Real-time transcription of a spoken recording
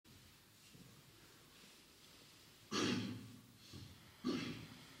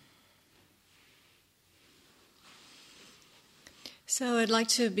So I'd like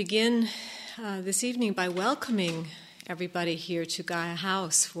to begin this evening by welcoming everybody here to Gaia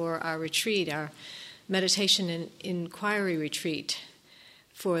House for our retreat, our meditation and inquiry retreat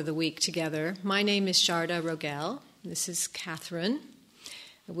for the week together. My name is Sharda Rogell. This is Catherine.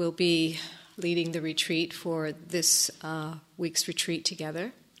 We'll be leading the retreat for this week's retreat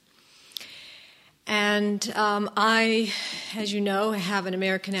together. And I, as you know, have an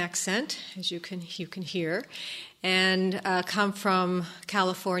American accent, as you can hear, and come from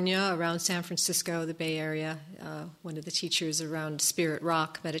California, around San Francisco, the Bay Area, one of the teachers around Spirit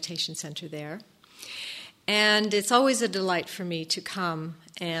Rock Meditation Center there. And it's always a delight for me to come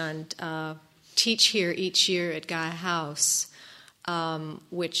and teach here each year at Gaia House,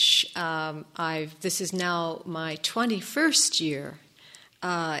 which this is now my 21st year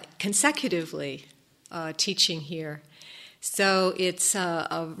consecutively teaching here. So it's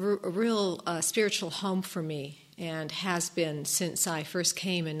a real spiritual home for me, and has been since I first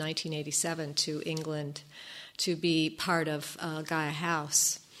came in 1987 to England to be part of Gaia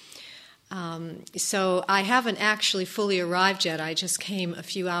House. So I haven't actually fully arrived yet. I just came a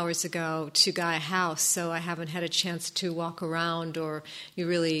few hours ago to Gaia House, so I haven't had a chance to walk around or you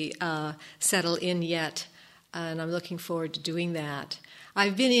really settle in yet, and I'm looking forward to doing that.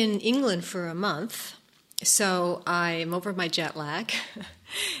 I've been in England for a month, so I'm over my jet lag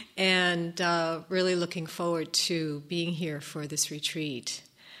and really looking forward to being here for this retreat.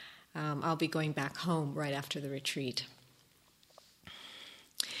 I'll be going back home right after the retreat.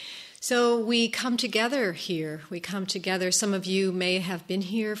 So we come together here. We come together. Some of you may have been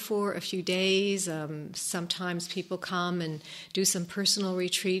here for a few days. Sometimes people come and do some personal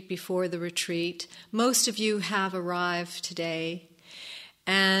retreat before the retreat. Most of you have arrived today.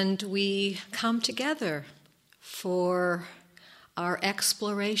 And we come together for our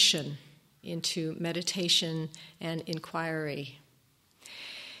exploration into meditation and inquiry.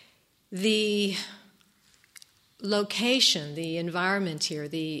 The location, the environment here,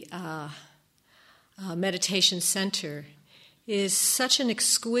 the meditation center, is such an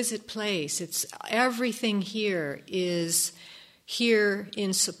exquisite place. Everything here is here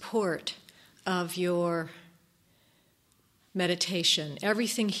in support of your meditation.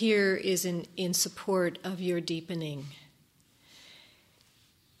 Everything here is in support of your deepening.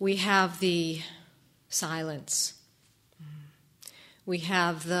 We have the silence. We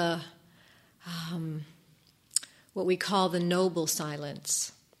have the what we call the noble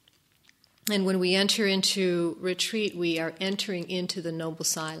silence. And when we enter into retreat, we are entering into the noble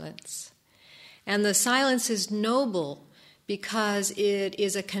silence. And the silence is noble because it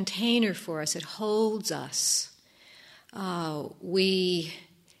is a container for us. It holds us. As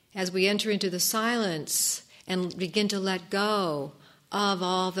we enter into the silence and begin to let go of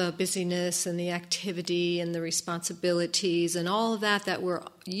all the busyness and the activity and the responsibilities and all of that we're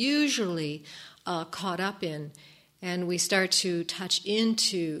usually caught up in, and we start to touch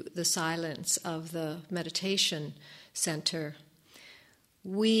into the silence of the meditation center,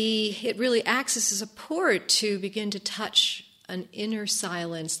 it really acts as a support to begin to touch an inner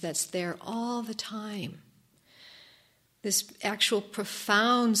silence that's there all the time. This actual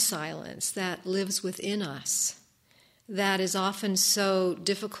profound silence that lives within us, that is often so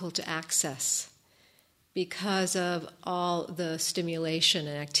difficult to access because of all the stimulation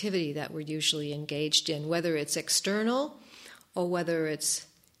and activity that we're usually engaged in, whether it's external or whether it's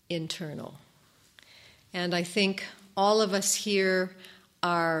internal. And I think all of us here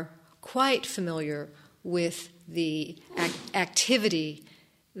are quite familiar with the activity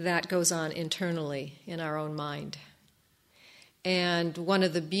that goes on internally in our own mind. And one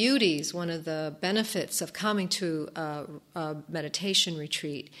of the beauties, one of the benefits of coming to a meditation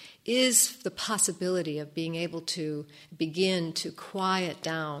retreat is the possibility of being able to begin to quiet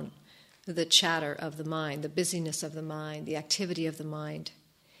down the chatter of the mind, the busyness of the mind, the activity of the mind.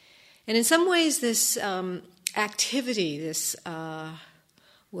 And in some ways this activity,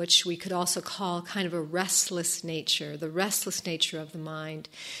 which we could also call kind of a restless nature, the restless nature of the mind,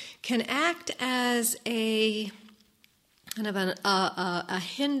 can act as a kind of a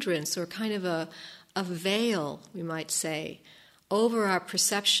hindrance or kind of a veil, we might say, over our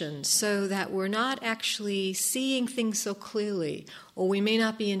perception so that we're not actually seeing things so clearly, or we may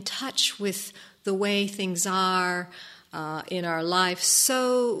not be in touch with the way things are in our life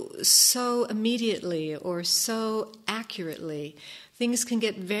so immediately or so accurately. Things can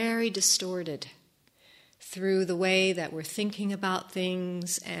get very distorted through the way that we're thinking about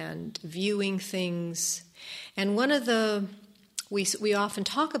things and viewing things. And one of the we often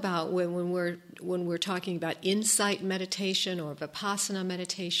talk about when we're talking about insight meditation or vipassana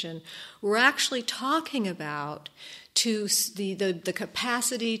meditation, we're actually talking about the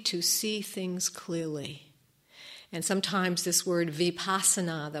capacity to see things clearly. And sometimes this word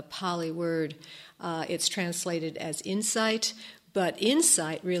vipassana, the Pali word, it's translated as insight, but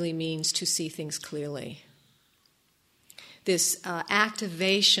insight really means to see things clearly. This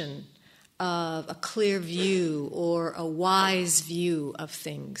activation of a clear view or a wise view of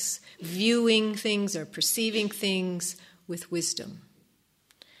things, viewing things or perceiving things with wisdom.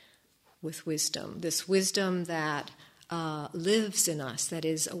 With wisdom. This wisdom that lives in us, that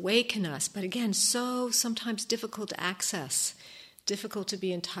is awake in us, but again, so sometimes difficult to access, difficult to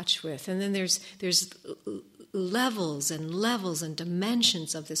be in touch with. And then there's levels and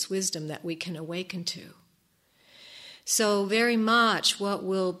dimensions of this wisdom that we can awaken to. So very much what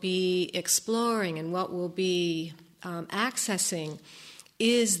we'll be exploring and what we'll be accessing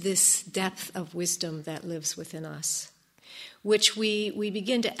is this depth of wisdom that lives within us, which we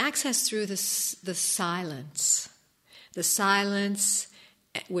begin to access through the silence. The silence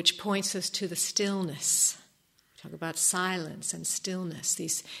which points us to the stillness. We talk about silence and stillness,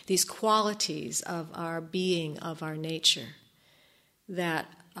 these qualities of our being, of our nature, that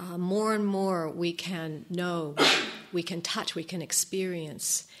more and more we can know, we can touch, we can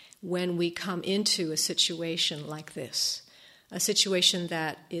experience when we come into a situation like this, a situation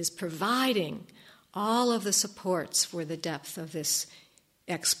that is providing all of the supports for the depth of this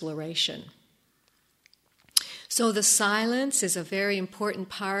exploration. So the silence is a very important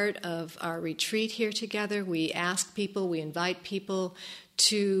part of our retreat here together. We ask people, we invite people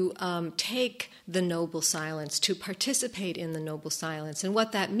to take the noble silence, to participate in the noble silence. And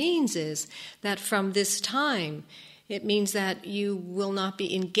what that means is that from this time, it means that you will not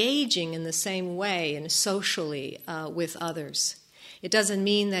be engaging in the same way and socially with others. It doesn't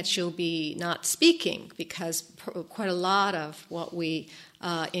mean that you'll be not speaking, because quite a lot of what we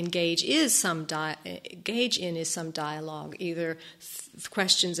engage in is some dialogue, either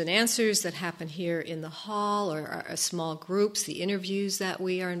questions and answers that happen here in the hall or small groups, the interviews that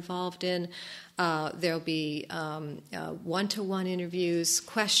we are involved in. There'll be one-to-one interviews,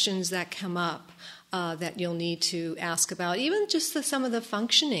 questions that come up that you'll need to ask about, even just some of the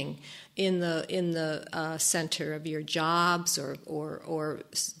functioning in the center of your jobs or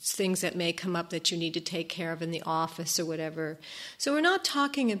things that may come up that you need to take care of in the office or whatever. So we're not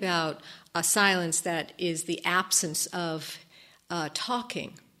talking about a silence that is the absence of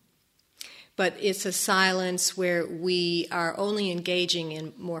talking, but it's a silence where we are only engaging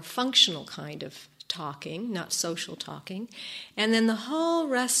in more functional kind of talking, not social talking, and then the whole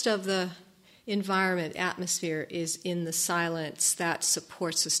rest of the environment, atmosphere, is in the silence that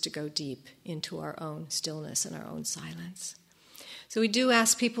supports us to go deep into our own stillness and our own silence. So we do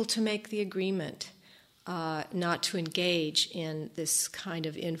ask people to make the agreement not to engage in this kind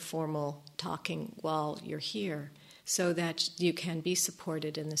of informal talking while you're here, so that you can be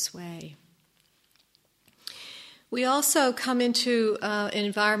supported in this way. We also come into an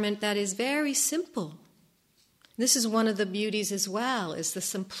environment that is very simple. This is one of the beauties as well, is the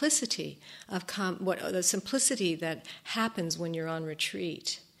simplicity of the simplicity that happens when you're on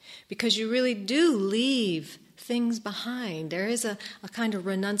retreat, because you really do leave things behind. There is a kind of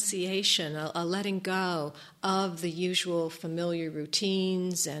renunciation, a letting go of the usual familiar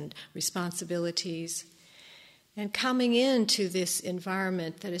routines and responsibilities, and coming into this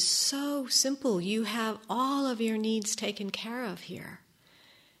environment that is so simple. You have all of your needs taken care of here.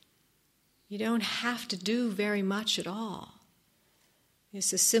 You don't have to do very much at all.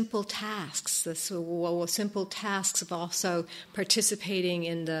 It's the simple tasks, simple tasks of also participating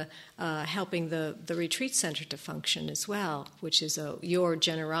in the helping the retreat center to function as well, which is your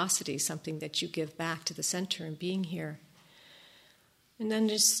generosity, something that you give back to the center and being here. And then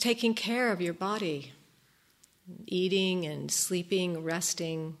just taking care of your body, eating and sleeping,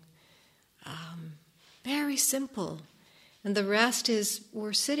 resting, very simple. And the rest is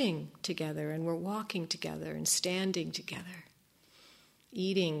we're sitting together and we're walking together and standing together,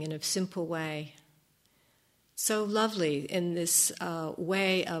 eating in a simple way. So lovely in this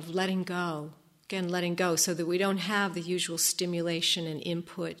way of letting go. Again, letting go so that we don't have the usual stimulation and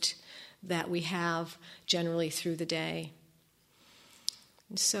input that we have generally through the day.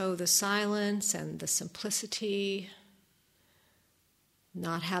 And so the silence and the simplicity,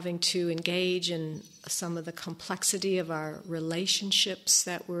 not having to engage in some of the complexity of our relationships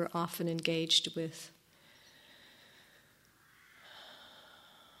that we're often engaged with.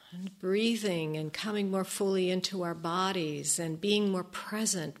 And breathing and coming more fully into our bodies and being more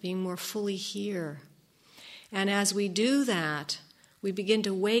present, being more fully here. And as we do that, we begin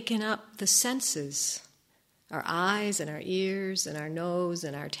to waken up the senses, our eyes and our ears and our nose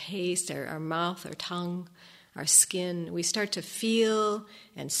and our taste, our mouth, our tongue, our skin. We start to feel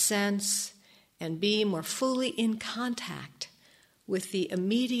and sense and be more fully in contact with the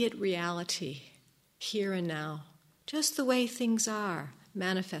immediate reality, here and now, just the way things are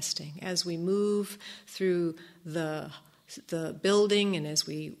manifesting as we move through the building and as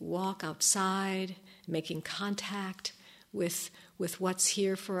we walk outside, making contact with what's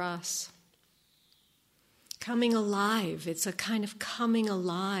here for us. Coming alive, it's a kind of coming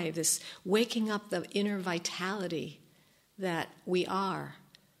alive, this waking up the inner vitality that we are,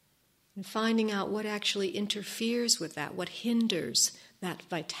 and finding out what actually interferes with that, what hinders that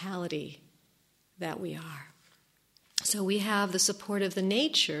vitality that we are. So we have the support of the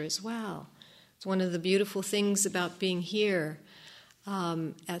nature as well. It's one of the beautiful things about being here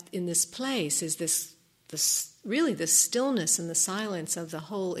in this place is this really the stillness and the silence of the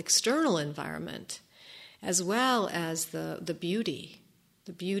whole external environment, as well as the beauty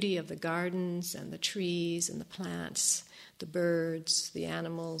of the gardens and the trees and the plants, the birds, the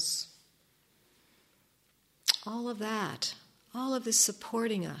animals. All of that, all of this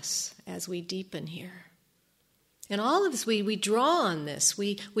supporting us as we deepen here. And all of this, we draw on this.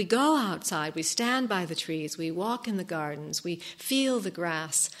 We go outside, we stand by the trees, we walk in the gardens, we feel the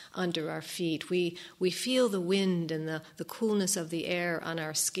grass under our feet, we feel the wind and the coolness of the air on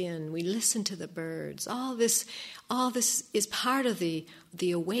our skin, we listen to the birds. All this is part of the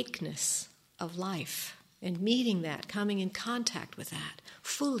awakeness of life, and meeting that, coming in contact with that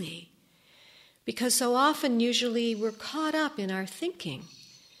fully. Because so often, usually, we're caught up in our thinking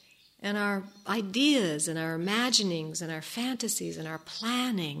and our ideas and our imaginings and our fantasies and our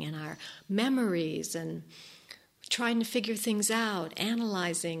planning and our memories and trying to figure things out,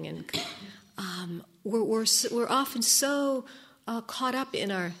 analyzing, and we're often so caught up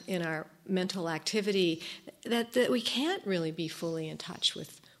in our mental activity that we can't really be fully in touch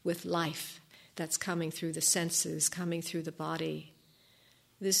with life that's coming through the senses, coming through the body.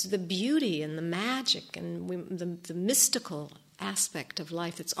 This is the beauty and the magic and the mystical aspect of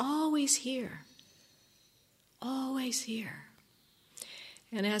life that's always here. Always here.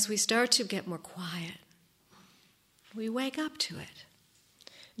 And as we start to get more quiet, we wake up to it.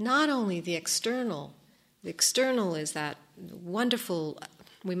 Not only the external is that wonderful,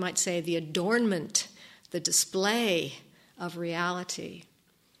 we might say, the adornment, the display of reality,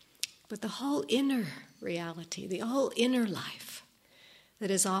 but the whole inner reality, the whole inner life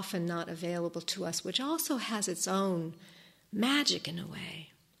that is often not available to us, which also has its own magic in a way.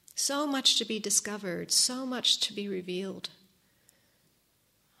 So much to be discovered, so much to be revealed.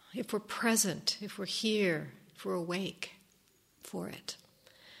 If we're present, if we're here, if we're awake for it.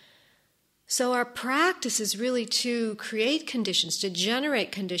 So our practice is really to create conditions, to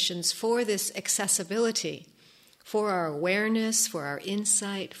generate conditions for this accessibility, for our awareness, for our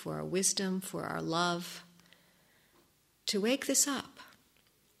insight, for our wisdom, for our love, to wake this up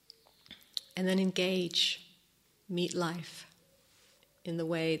and then engage, meet life in the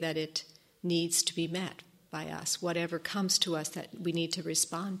way that it needs to be met by us, whatever comes to us that we need to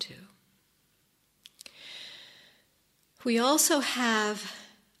respond to. We also have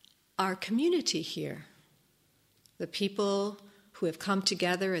our community here, the people who have come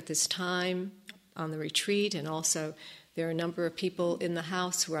together at this time on the retreat, and also there are a number of people in the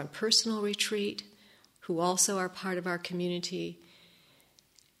house who are on personal retreat, who also are part of our community.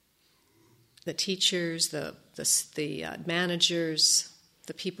 The teachers, the managers,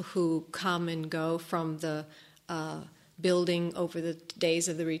 the people who come and go from the building over the days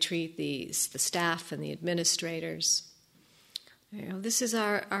of the retreat, the staff and the administrators. This is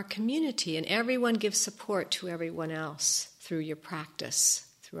our community, and everyone gives support to everyone else through your practice,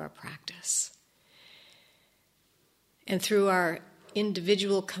 through our practice. And through our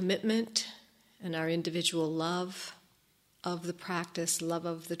individual commitment and our individual love of the practice, love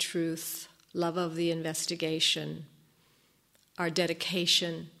of the truth, love of the investigation, our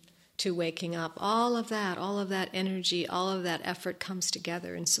dedication to waking up, all of that energy, all of that effort comes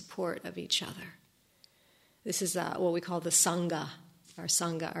together in support of each other. This is what we call the Sangha,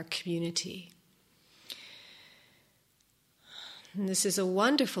 our community. And this is a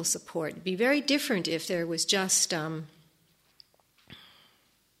wonderful support. It'd be very different if there was just,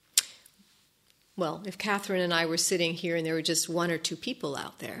 if Catherine and I were sitting here and there were just one or two people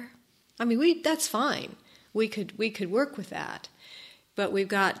out there. I mean, that's fine. We could work with that. But we've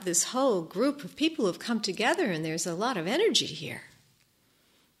got this whole group of people who've come together, and there's a lot of energy here.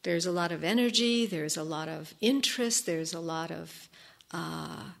 There's a lot of energy, there's a lot of interest, there's a lot of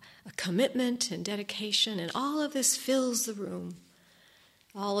a commitment and dedication, and all of this fills the room.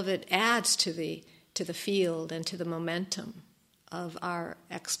 All of it adds to the field and to the momentum of our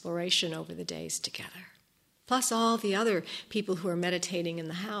exploration over the days together. Plus all the other people who are meditating in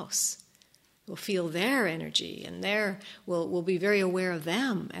the house will feel their energy, and we'll be very aware of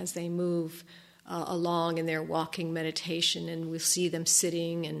them as they move along in their walking meditation, and we'll see them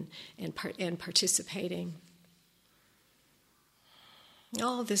sitting and participating.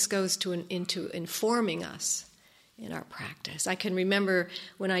 All of this goes into informing us in our practice. I can remember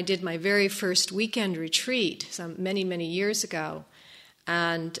when I did my very first weekend retreat many, many years ago,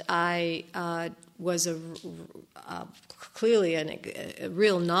 and I was clearly a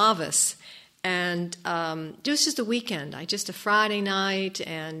real novice, and it was just a weekend, just a Friday night,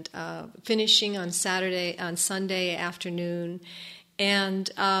 and finishing on Sunday afternoon,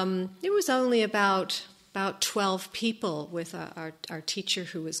 and there was only about 12 people with our teacher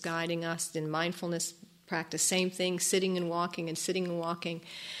who was guiding us in mindfulness practice. Same thing, sitting and walking and sitting and walking.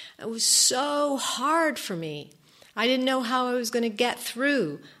 It was so hard for me. I didn't know how I was going to get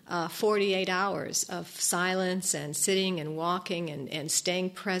through 48 hours of silence and sitting and walking and staying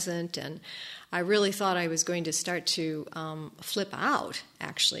present. And I really thought I was going to start to flip out,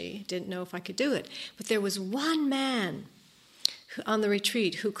 actually. Didn't know if I could do it. But there was one man on the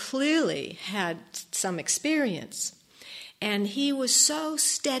retreat who clearly had some experience. And he was so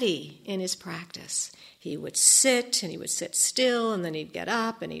steady in his practice. He would sit, and he would sit still, and then he'd get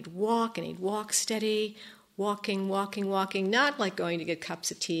up, and he'd walk steady, walking, not like going to get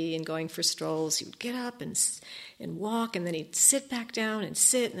cups of tea and going for strolls. He would get up and walk, and then he'd sit back down and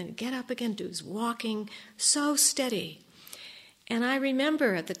sit, and then he'd get up again, do his walking, so steady. And I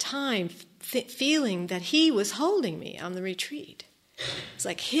remember at the time feeling that he was holding me on the retreat. It's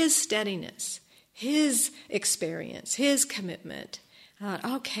like his steadiness, his experience, his commitment. I thought,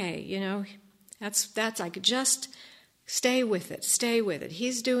 okay, that's I could just stay with it.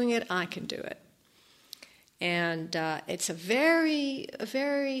 He's doing it, I can do it. And it's a very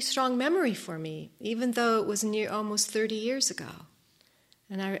strong memory for me, even though it was almost 30 years ago.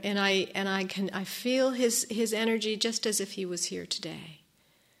 And I feel his energy just as if he was here today,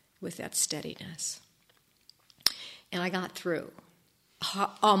 with that steadiness. And I got through.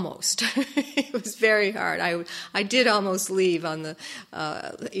 Almost. It was very hard. I did almost leave on the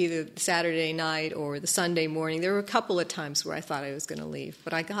either Saturday night or the Sunday morning. There were a couple of times where I thought I was going to leave,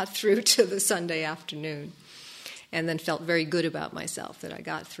 but I got through to the Sunday afternoon and then felt very good about myself that I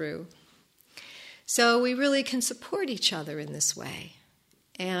got through. So we really can support each other in this way.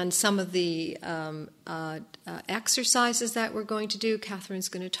 And some of the exercises that we're going to do, Catherine's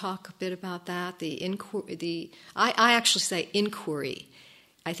going to talk a bit about that. I actually say inquiry.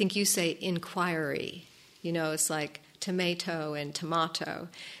 I think you say inquiry. It's like tomato and tomato.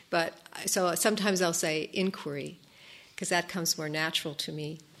 But so sometimes I'll say inquiry because that comes more natural to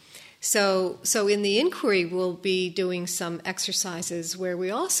me. So in the inquiry, we'll be doing some exercises where we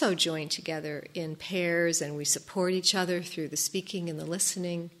also join together in pairs and we support each other through the speaking and the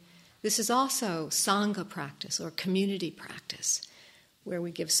listening. This is also Sangha practice or community practice where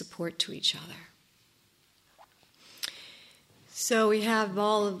we give support to each other. So we have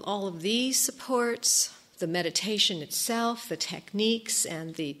all of these supports, the meditation itself, the techniques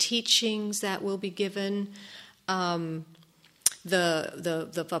and the teachings that will be given, the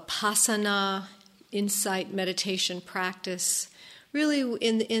Vipassana insight meditation practice, really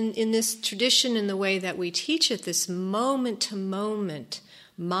in this tradition, in the way that we teach it, this moment-to-moment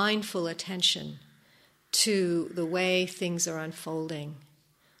mindful attention to the way things are unfolding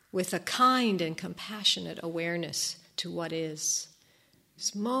with a kind and compassionate awareness to what is.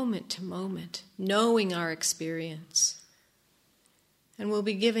 This moment-to-moment, knowing our experience. And we'll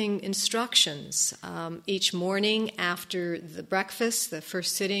be giving instructions each morning after the breakfast. The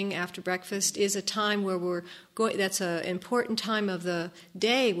first sitting after breakfast is a time where we're going. That's an important time of the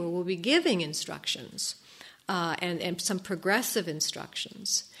day where we'll be giving instructions and some progressive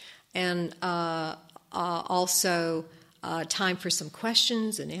instructions, and also time for some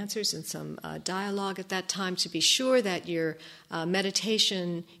questions and answers and some dialogue at that time to be sure that your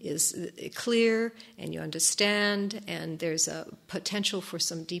meditation is clear and you understand, and there's a potential for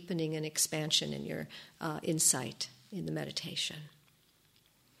some deepening and expansion in your insight in the meditation.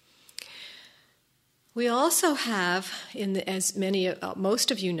 We also have, as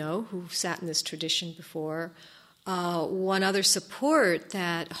most of you know who've sat in this tradition before, one other support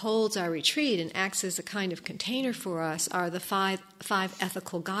that holds our retreat and acts as a kind of container for us are the five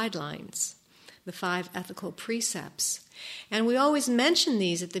ethical guidelines, the 5 ethical precepts. And we always mention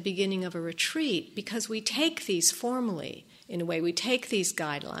these at the beginning of a retreat because we take these formally in a way. We take these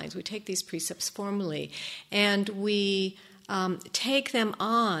guidelines, we take these precepts formally, and we take them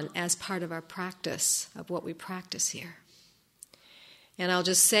on as part of our practice, of what we practice here. And I'll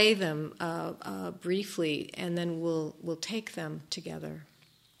just say them briefly, and then we'll take them together.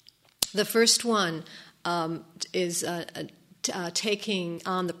 The first one is taking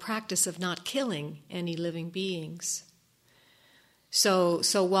on the practice of not killing any living beings. So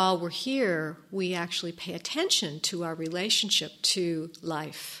while we're here, we actually pay attention to our relationship to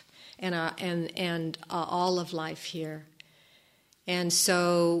life and all of life here. And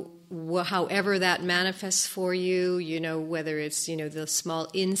so, however that manifests for you, whether it's, the small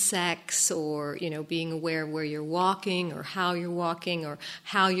insects or, being aware of where you're walking or how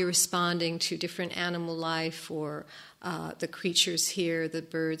you're responding to different animal life or the creatures here, the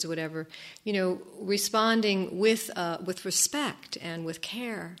birds, whatever, responding with respect and with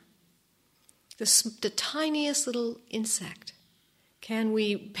care. The tiniest little insect, can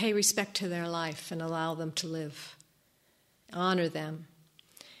we pay respect to their life and allow them to live? Honor them.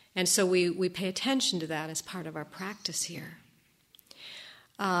 And so we pay attention to that as part of our practice here.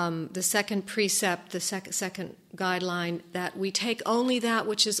 The second precept, the second guideline, that we take only that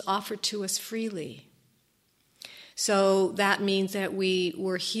which is offered to us freely. So that means that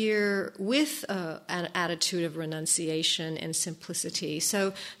we're here with an attitude of renunciation and simplicity.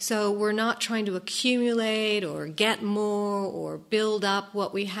 So we're not trying to accumulate or get more or build up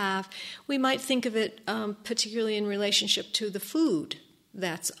what we have. We might think of it particularly in relationship to the food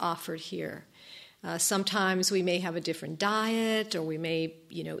that's offered here. Sometimes we may have a different diet, or we may,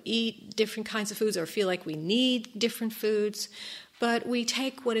 eat different kinds of foods or feel like we need different foods, but we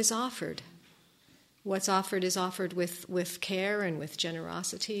take what is offered. What's offered is offered with care and with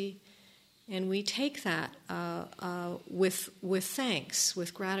generosity, and we take that with thanks,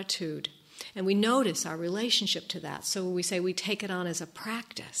 with gratitude, and we notice our relationship to that. So we say we take it on as a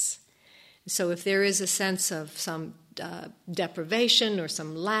practice. So if there is a sense of some deprivation or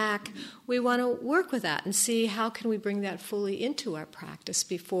some lack, we want to work with that and see how can we bring that fully into our practice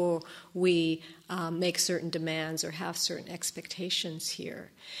before we make certain demands or have certain expectations here.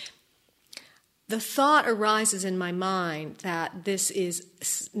 The thought arises in my mind that this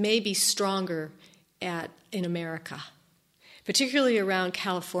is maybe stronger in America, particularly around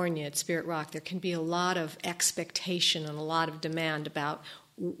California at Spirit Rock. There can be a lot of expectation and a lot of demand about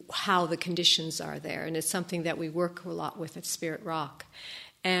how the conditions are there, and it's something that we work a lot with at Spirit Rock.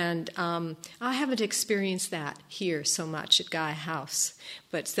 And I haven't experienced that here so much at Gaia House,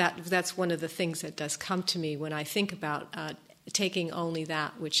 but that's one of the things that does come to me when I think about taking only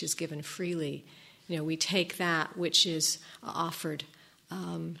that which is given freely. We take that which is offered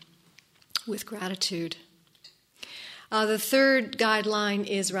with gratitude. The third guideline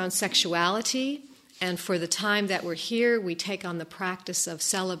is around sexuality, and for the time that we're here, we take on the practice of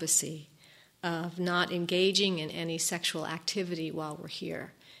celibacy, of not engaging in any sexual activity while we're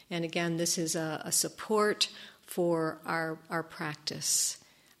here. And again, this is a support for our practice.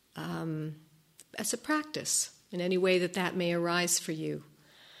 As a practice, in any way that may arise for you.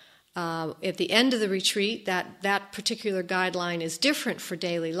 At the end of the retreat, that particular guideline is different for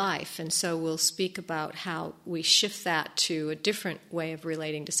daily life, and so we'll speak about how we shift that to a different way of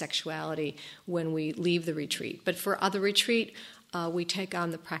relating to sexuality when we leave the retreat. But for other retreat, we take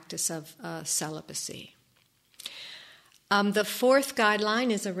on the practice of celibacy. The fourth guideline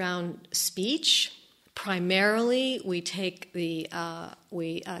is around speech. Primarily, we take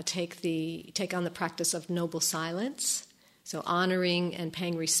on the practice of noble silence. So honoring and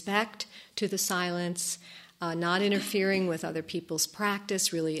paying respect to the silence, not interfering with other people's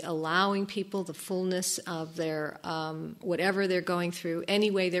practice, really allowing people the fullness of their whatever they're going through,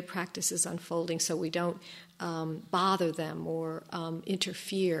 any way their practice is unfolding, so we don't bother them or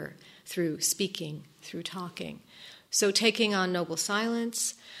interfere through speaking, through talking. So taking on noble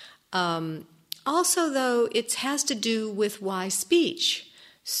silence. Also, though, it has to do with wise speech.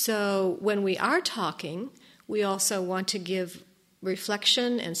 So when we are talking, we also want to give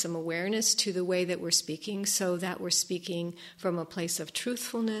reflection and some awareness to the way that we're speaking, so that we're speaking from a place of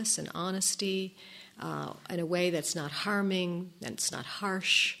truthfulness and honesty, in a way that's not harming, that's not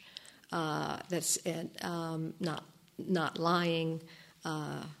harsh, that's not lying.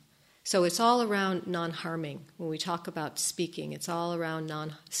 So it's all around non-harming. When we talk about speaking, it's all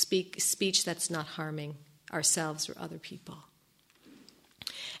around speech that's not harming ourselves or other people.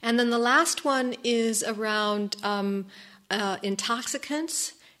 And then the last one is around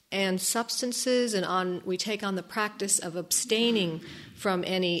intoxicants and substances, and we take on the practice of abstaining from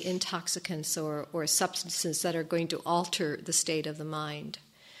any intoxicants or substances that are going to alter the state of the mind.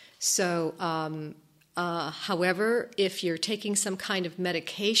 So However, if you're taking some kind of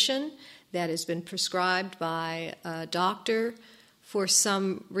medication that has been prescribed by a doctor, for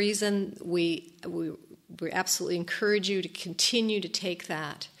some reason, we absolutely encourage you to continue to take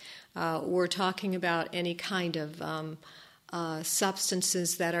that. We're talking about any kind of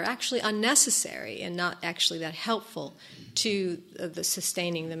substances that are actually unnecessary and not actually that helpful to the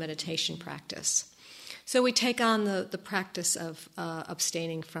sustaining the meditation practice. So we take on the practice of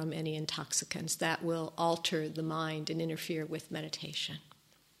abstaining from any intoxicants that will alter the mind and interfere with meditation.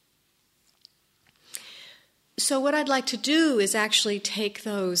 So what I'd like to do is actually take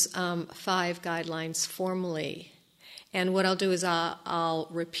those 5 guidelines formally, and what I'll do is I'll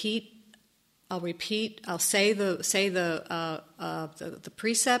say the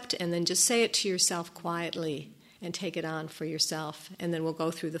precept, and then just say it to yourself quietly and take it on for yourself, and then we'll go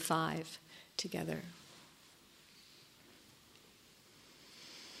through the 5 together.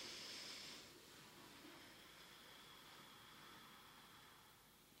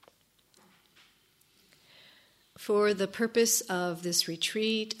 For the purpose of this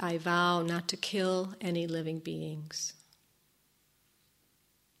retreat, I vow not to kill any living beings.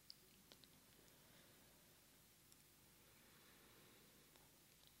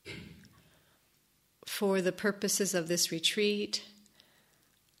 For the purposes of this retreat,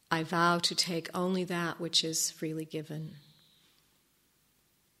 I vow to take only that which is freely given.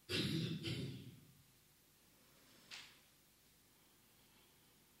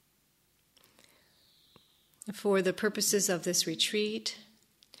 For the purposes of this retreat,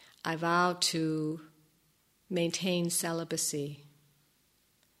 I vow to maintain celibacy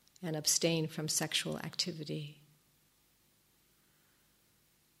and abstain from sexual activity.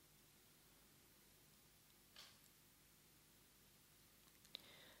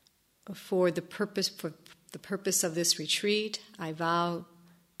 For the purpose of this retreat, I vow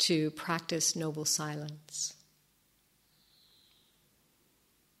to practice noble silence.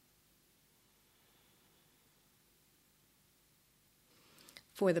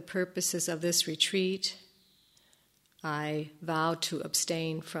 For the purposes of this retreat, I vow to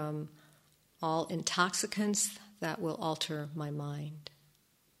abstain from all intoxicants that will alter my mind.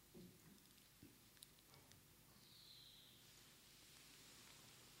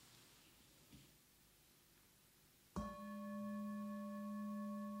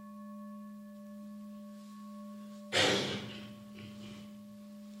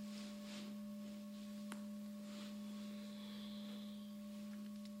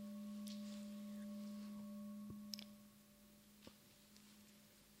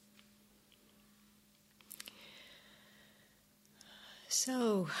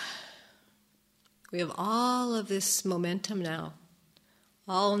 So, we have all of this momentum now,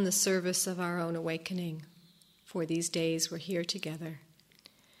 all in the service of our own awakening. For these days we're here together.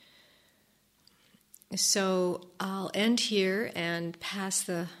 So I'll end here and pass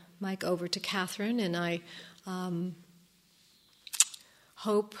the mic over to Catherine, and I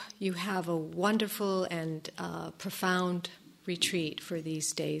hope you have a wonderful and profound retreat for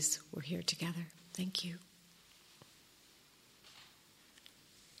these days we're here together. Thank you.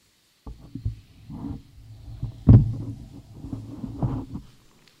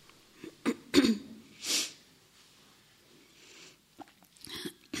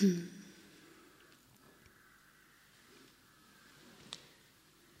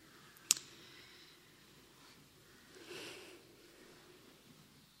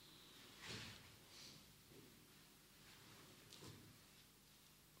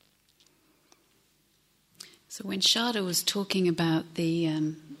 So when Sharda was talking about the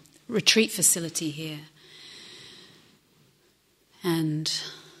retreat facility here and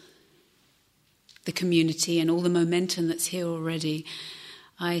the community and all the momentum that's here already,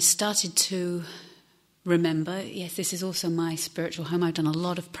 I started to remember, yes, this is also my spiritual home. I've done a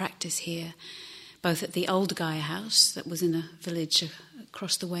lot of practice here, both at the old Gaia House that was in a village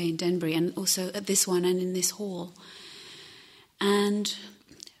across the way in Denbury, and also at this one and in this hall. And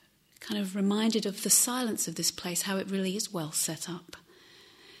kind of reminded of the silence of this place, how it really is well set up.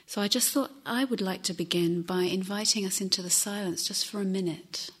 So I just thought I would like to begin by inviting us into the silence just for a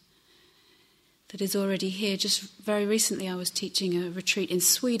minute that is already here. Just very recently I was teaching a retreat in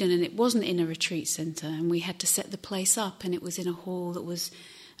Sweden, and it wasn't in a retreat centre, and we had to set the place up, and it was in a hall that was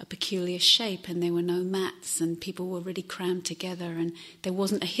a peculiar shape, and there were no mats, and people were really crammed together, and there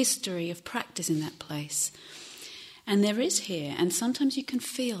wasn't a history of practice in that place. And there is here, and sometimes you can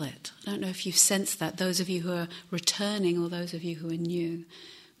feel it. I don't know if you've sensed that, those of you who are returning or those of you who are new.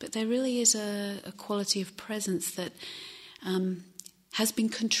 But there really is a quality of presence that has been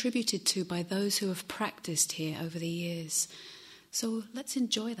contributed to by those who have practiced here over the years. So let's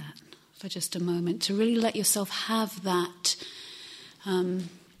enjoy that for just a moment, to really let yourself have that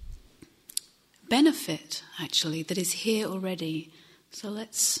benefit, actually, that is here already. So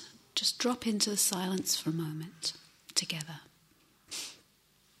let's just drop into the silence for a moment together.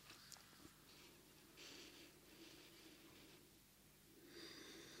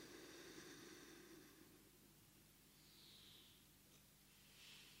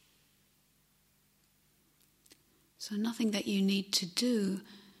 So nothing that you need to do,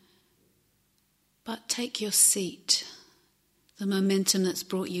 but take your seat, the momentum that's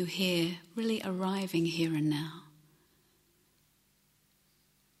brought you here, really arriving here and now.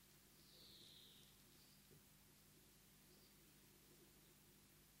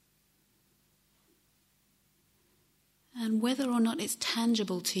 And whether or not it's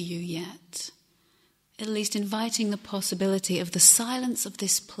tangible to you yet, at least inviting the possibility of the silence of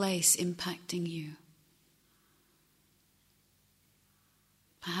this place impacting you.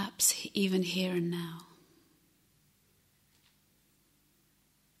 Perhaps even here and now.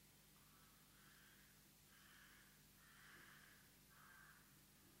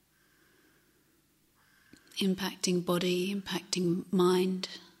 Impacting body, impacting mind.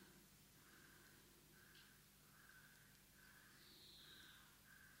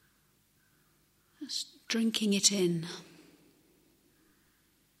 Just drinking it in.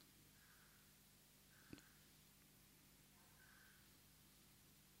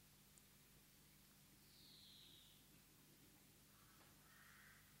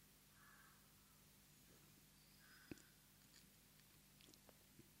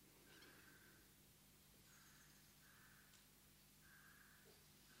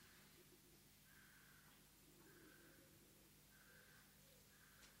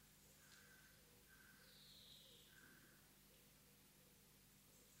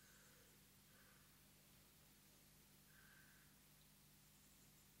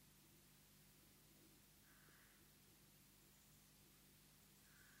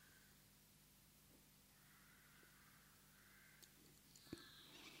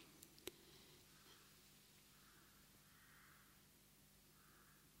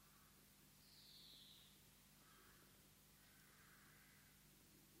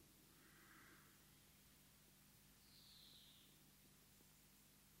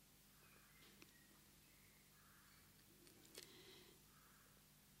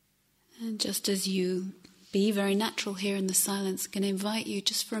 And just as you be very natural here in the silence, I'm going to invite you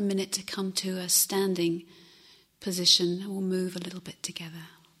just for a minute to come to a standing position. We'll move a little bit together.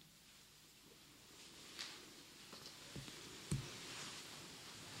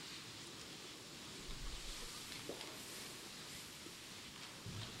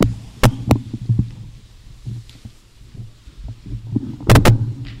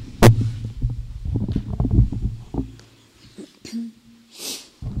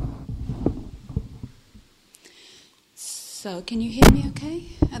 So, can you hear me okay?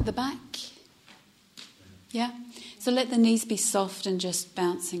 At the back? Yeah? So let the knees be soft and just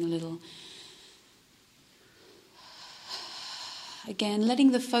bouncing a little. Again,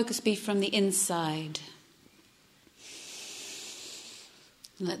 letting the focus be from the inside.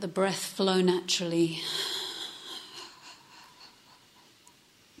 Let the breath flow naturally.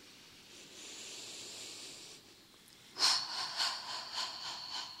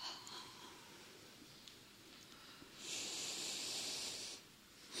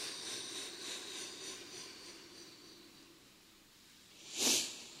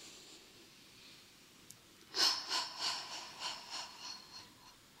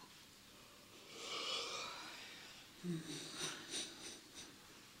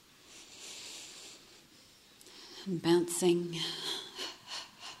 And bouncing.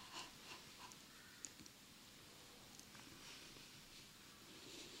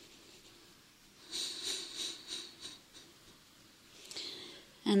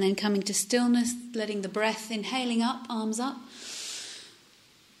 And then coming to stillness, letting the breath, inhaling up, arms up.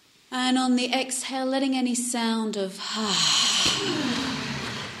 And on the exhale, letting any sound of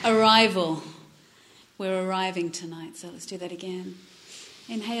arrival. We're arriving tonight, so let's do that again.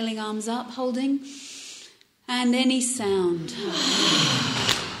 Inhaling, arms up, holding. And any sound.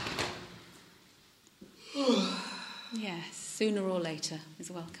 Yes, sooner or later is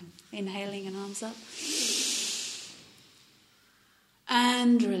welcome. Inhaling and arms up.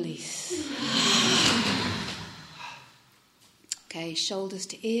 And release. Okay, shoulders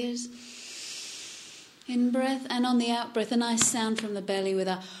to ears. In breath, and on the out breath, a nice sound from the belly with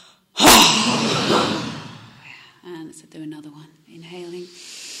a and let's do another one. Inhaling.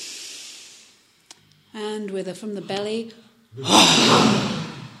 And with a from the belly.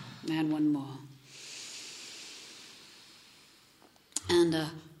 And one more. And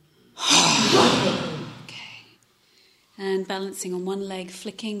a And balancing on one leg,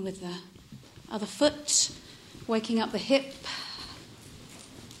 flicking with the other foot, waking up the hip.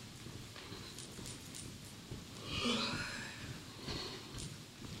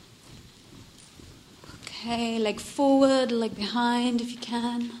 Okay, leg forward, leg behind if you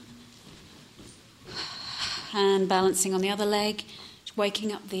can. And balancing on the other leg,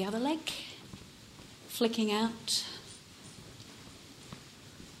 waking up the other leg, flicking out.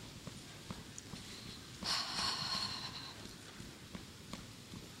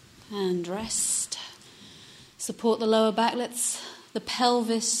 And rest. Support the lower back. Let's the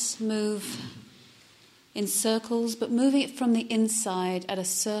pelvis move in circles, but moving it from the inside at a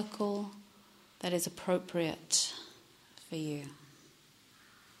circle that is appropriate for you.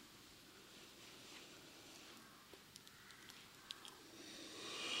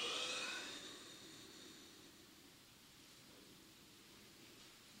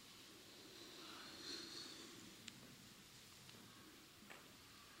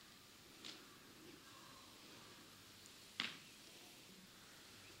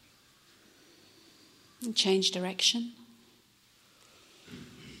 And change direction.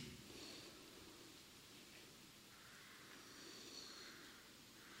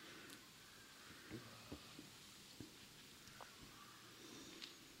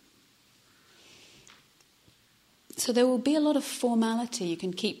 So there will be a lot of formality. You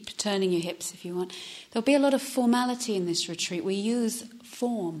can keep turning your hips if you want. There'll be a lot of formality in this retreat. We use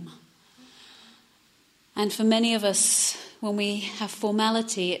form. And for many of us, when we have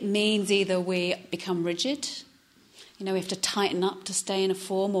formality, it means either we become rigid, we have to tighten up to stay in a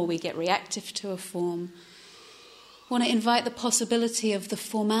form, or we get reactive to a form. I want to invite the possibility of the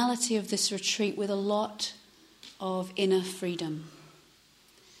formality of this retreat with a lot of inner freedom.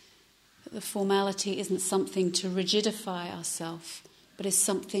 That the formality isn't something to rigidify ourselves, but is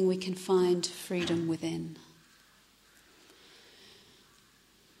something we can find freedom within.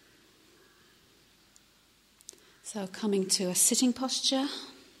 So coming to a sitting posture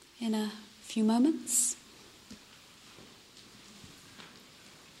in a few moments.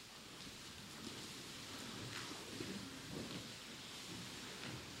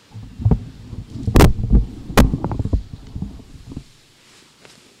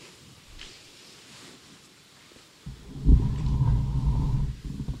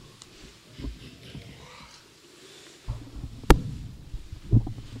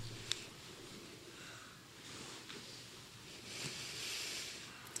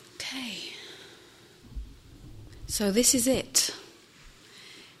 So this is it.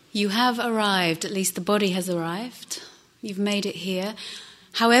 You have arrived, at least the body has arrived. You've made it here.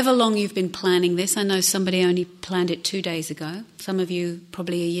 However long you've been planning this, I know somebody only planned it 2 days ago, some of you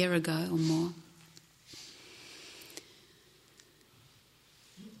probably a year ago or more.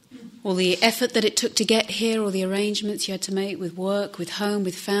 All the effort that it took to get here, all the arrangements you had to make with work, with home,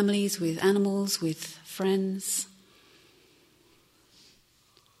 with families, with animals, with friends.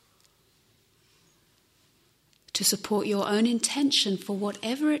 To support your own intention for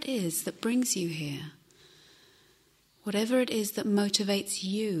whatever it is that brings you here, whatever it is that motivates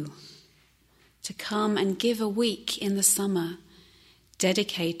you to come and give a week in the summer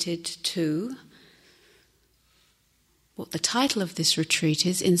dedicated to what the title of this retreat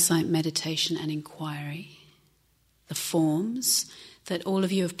is, Insight, Meditation and Inquiry, the forms that all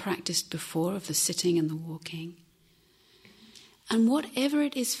of you have practiced before of the sitting and the walking. And whatever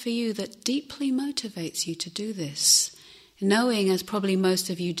it is for you that deeply motivates you to do this, knowing, as probably most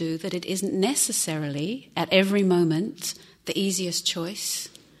of you do, that it isn't necessarily, at every moment, the easiest choice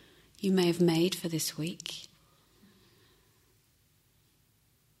you may have made for this week.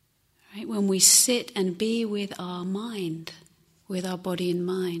 Right? When we sit and be with our mind, with our body and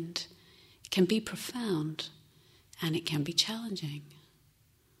mind, it can be profound and it can be challenging.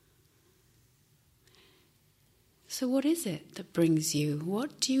 So what is it that brings you?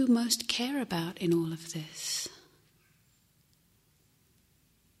 What do you most care about in all of this?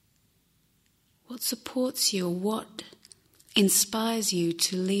 What supports you? What inspires you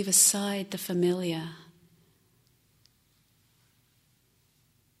to leave aside the familiar,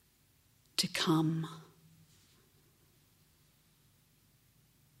 to come?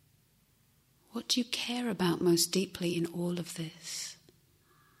 What do you care about most deeply in all of this?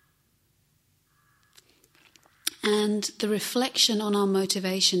 And the reflection on our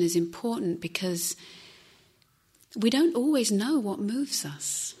motivation is important because we don't always know what moves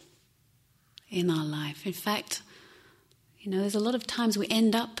us in our life. In fact, there's a lot of times we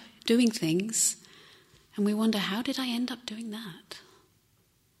end up doing things and we wonder, how did I end up doing that?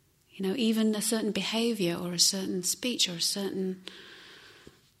 Even a certain behavior or a certain speech or a certain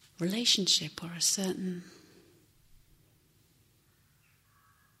relationship or a certain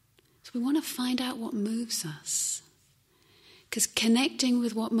So we want to find out what moves us. Because connecting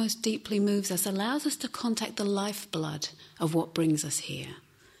with what most deeply moves us allows us to contact the lifeblood of what brings us here.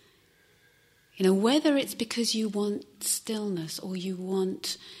 You know, whether it's because you want stillness or you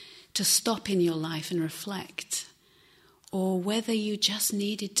want to stop in your life and reflect, or whether you just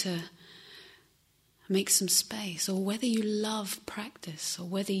needed to make some space, or whether you love practice, or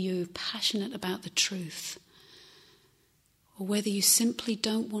whether you're passionate about the truth, or whether you simply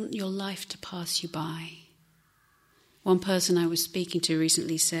don't want your life to pass you by. One person I was speaking to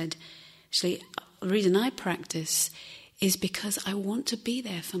recently said, actually, the reason I practice is because I want to be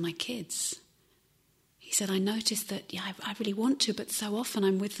there for my kids. He said, I noticed that, I really want to, but so often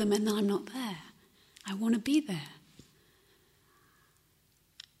I'm with them and then I'm not there. I want to be there.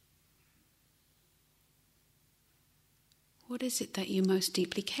 What is it that you most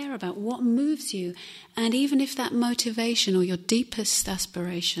deeply care about? What moves you? And even if that motivation or your deepest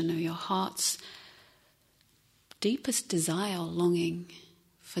aspiration or your heart's deepest desire or longing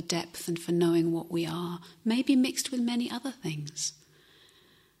for depth and for knowing what we are may be mixed with many other things,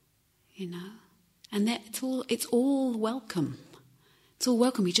 you know, and that it's all welcome. It's all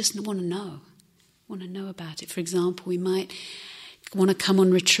welcome. We just want to know about it. For example, we might want to come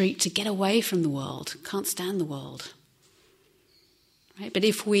on retreat to get away from the world. Can't stand the world, right? But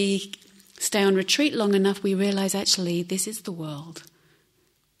if we stay on retreat long enough, we realize actually this is the world.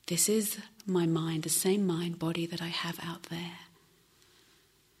 This is my mind, the same mind body that I have out there.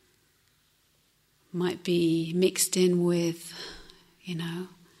 Might be mixed in with, you know,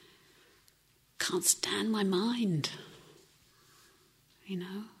 can't stand my mind. You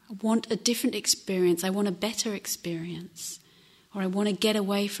know, I want a different experience. I want a better experience. Or I want to get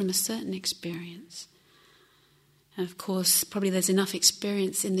away from a certain experience. And of course, probably there's enough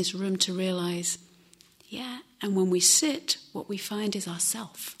experience in this room to realize, and when we sit, what we find is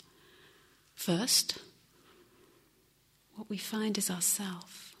ourself. First, what we find is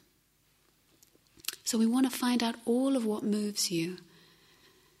ourself. So we want to find out all of what moves you.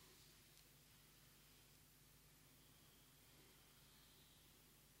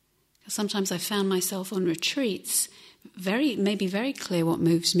 Sometimes I found myself on retreats, maybe very clear what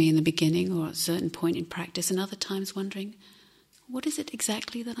moves me in the beginning or at a certain point in practice, and other times wondering, what is it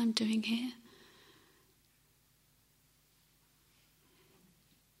exactly that I'm doing here?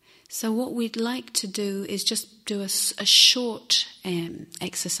 So what we'd like to do is just do a short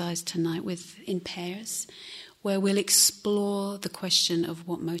exercise tonight in pairs, where we'll explore the question of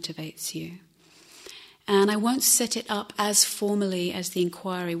what motivates you. And I won't set it up as formally as the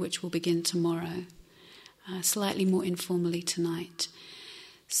inquiry, which will begin tomorrow, slightly more informally tonight.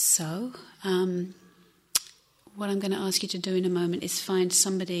 So what I'm going to ask you to do in a moment is find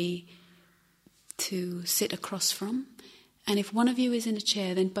somebody to sit across from. And if one of you is in a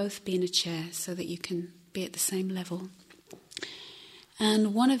chair, then both be in a chair so that you can be at the same level.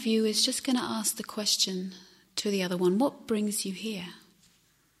 And one of you is just going to ask the question to the other one, what brings you here?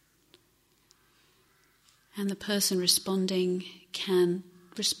 And the person responding can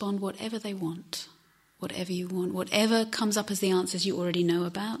respond whatever they want, whatever you want, whatever comes up as the answers you already know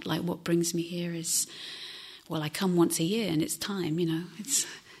about, like what brings me here is, well, I come once a year and it's time, you know, it's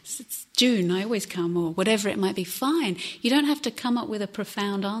June, I always come, or whatever it might be, fine. You don't have to come up with a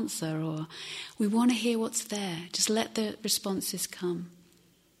profound answer, or we want to hear what's there. Just let the responses come.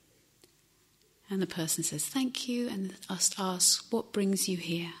 And the person says, thank you, and us ask, what brings you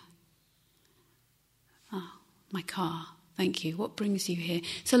here? Oh, my car, thank you. What brings you here?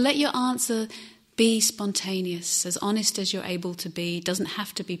 So let your answer be spontaneous, as honest as you're able to be. It doesn't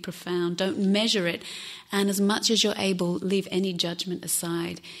have to be profound. Don't measure it. And as much as you're able, leave any judgment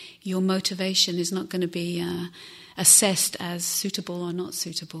aside. Your motivation is not going to be assessed as suitable or not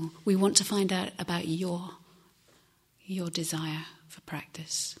suitable. We want to find out about your desire for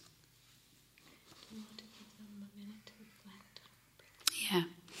practice. Yeah.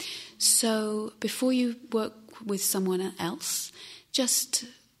 So before you work with someone else, just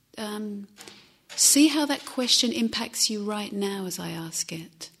see how that question impacts you right now as I ask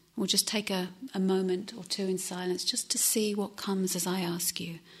it. We'll just take a moment or two in silence just to see what comes as I ask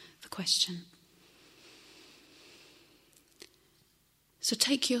you the question. So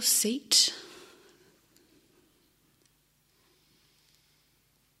take your seat.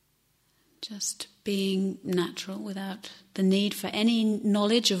 Just being natural without the need for any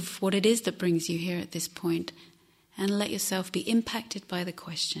knowledge of what it is that brings you here at this point, and let yourself be impacted by the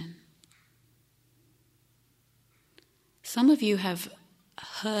question. Some of you have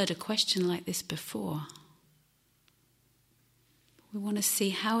heard a question like this before. We want to see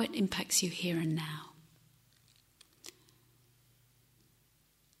how it impacts you here and now.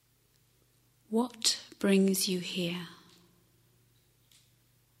 What brings you here?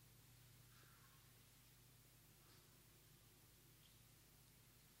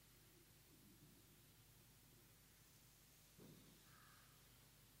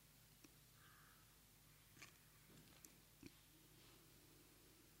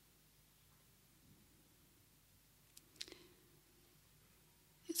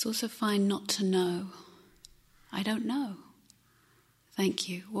 It's also fine not to know. I don't know. Thank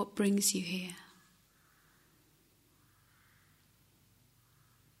you. What brings you here?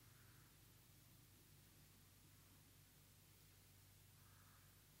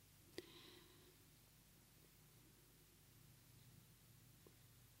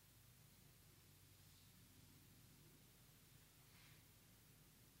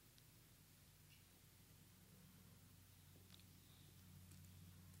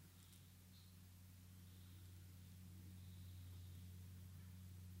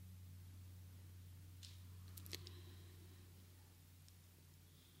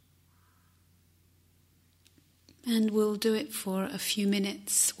 And we'll do it for a few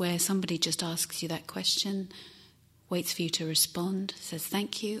minutes where somebody just asks you that question, waits for you to respond, says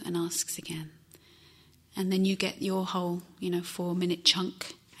thank you and asks again. And then you get your whole, 4-minute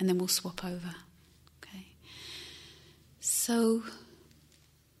chunk and then we'll swap over. Okay. So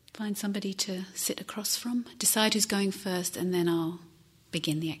find somebody to sit across from, decide who's going first, and then I'll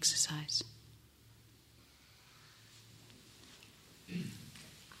begin the exercise.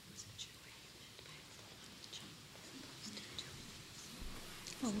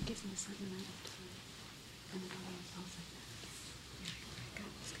 Well, we'll give them a certain amount of time. And then I'll say that. Yeah, good.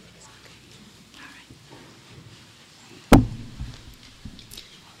 That's good. It's okay. All right.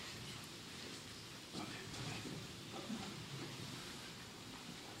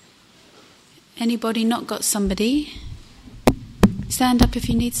 Anybody not got somebody? Stand up if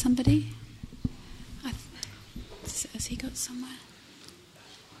you need somebody. Has he got somewhere?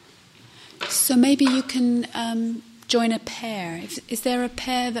 So maybe you can join a pair. Is there a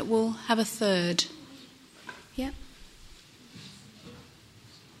pair that will have a third? Yep.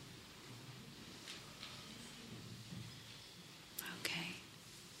 Okay.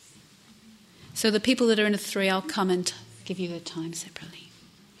 So the people that are in a 3, I'll come and give you the time separately.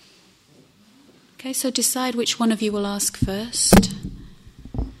 Okay, so decide which one of you will ask first.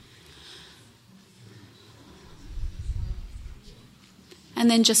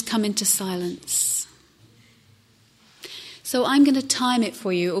 And then just come into silence. So I'm going to time it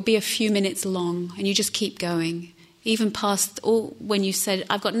for you. It will be a few minutes long, and you just keep going, even past all when you said,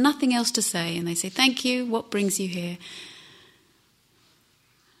 I've got nothing else to say, and they say, thank you, what brings you here?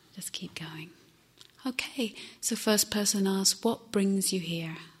 Just keep going. Okay, so first person asks, what brings you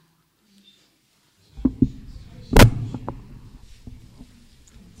here?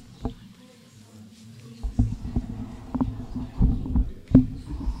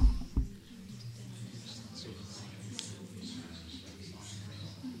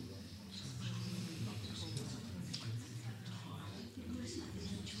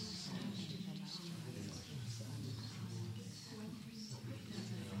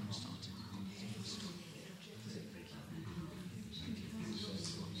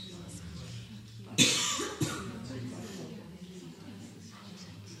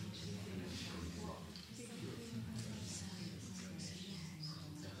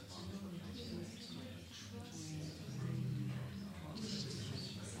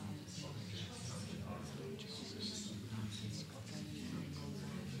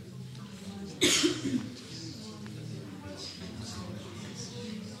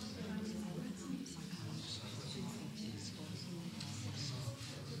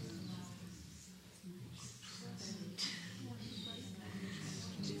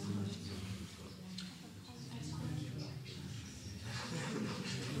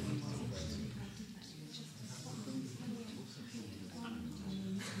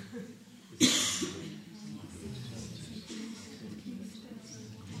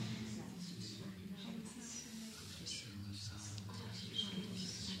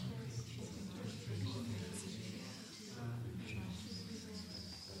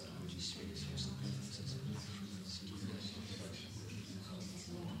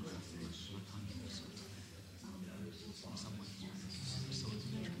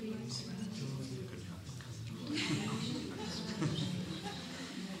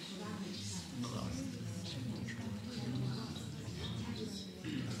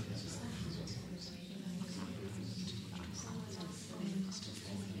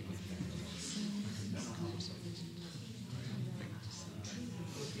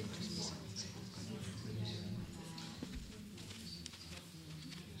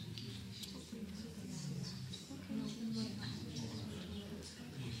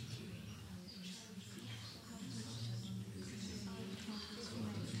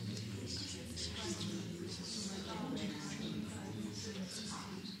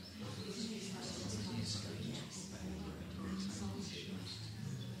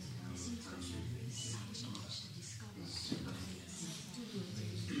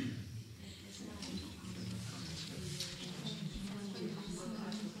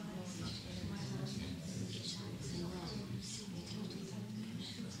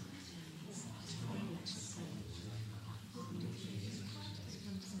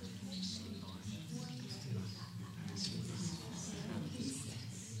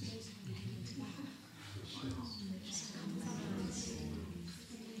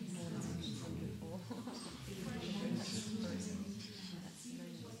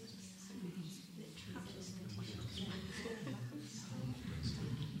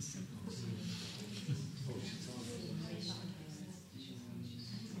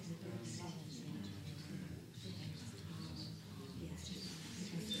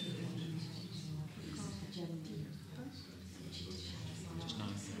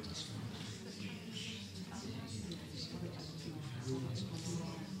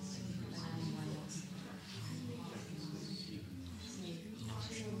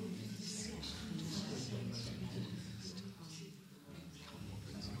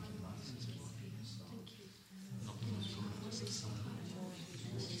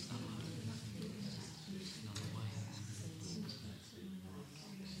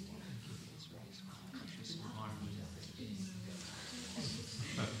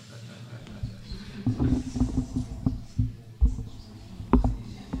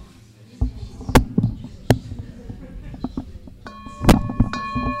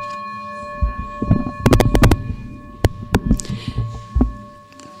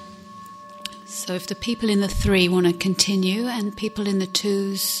 So if the people in the 3 want to continue and people in the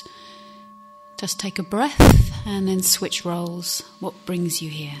 2s, just take a breath and then switch roles. What brings you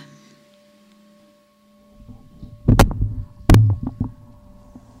here?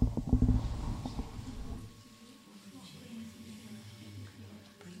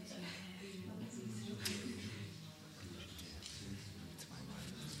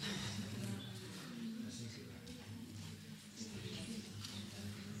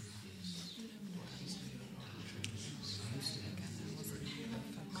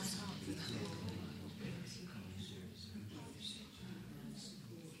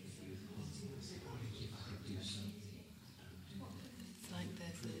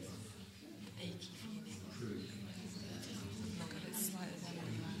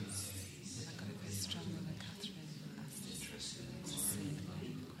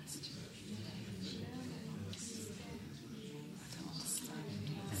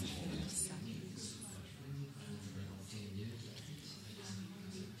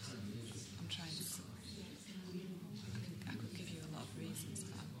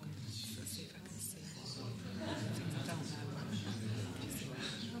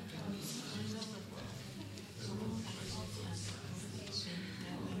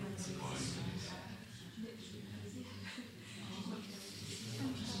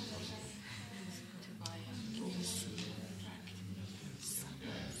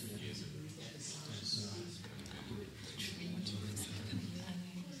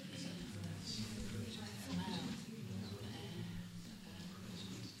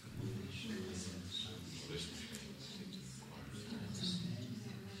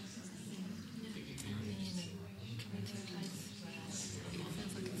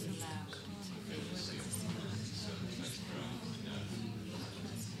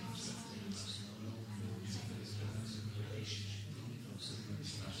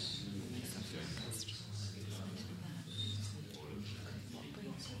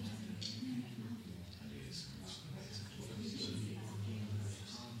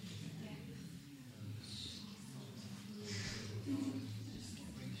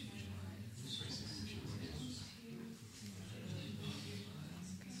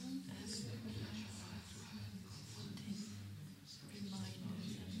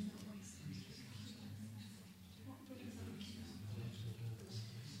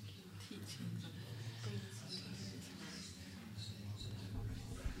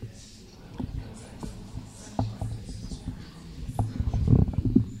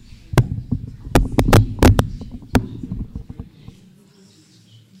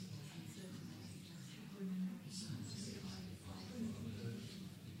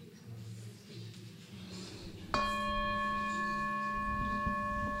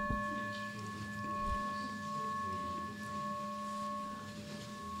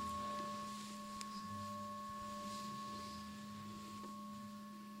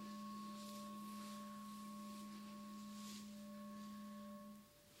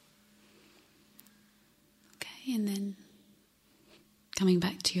 And then coming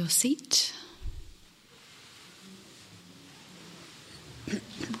back to your seat.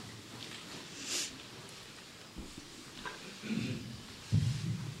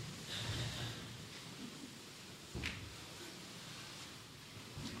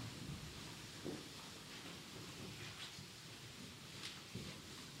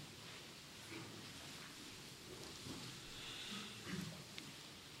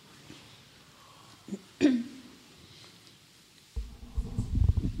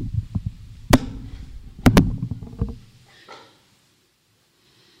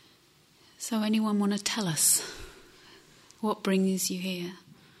 So anyone want to tell us what brings you here?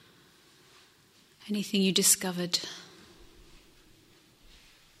 Anything you discovered?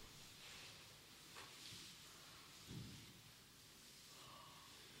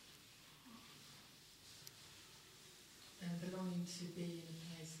 Belonging to be in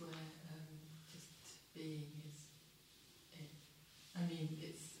a place where just being is it. I mean,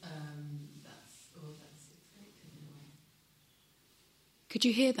 it's that's all that's expected in a way. Could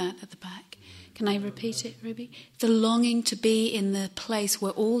you hear that at the back? Can I repeat it, Ruby? The longing to be in the place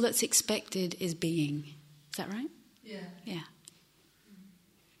where all that's expected is being. Is that right? Yeah. Yeah.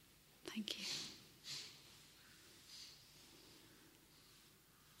 Thank you.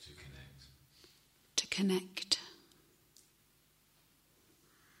 To connect. To connect.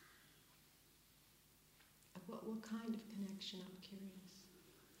 What kind of connection? I'm curious.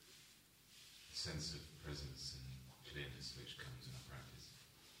 A sense of presence and clearness which comes in our practice.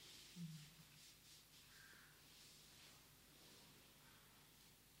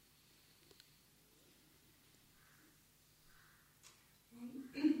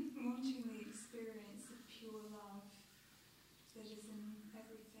 Wanting the experience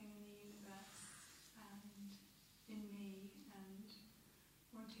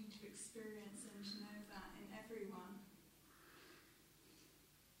experience and to know that in everyone.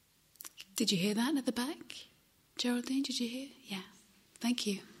 Did you hear that at the back? Geraldine, did you hear? Yeah. Thank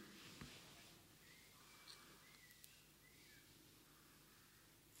you.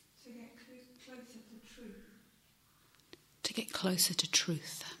 To get closer to truth. To get closer to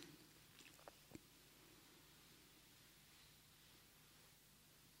truth.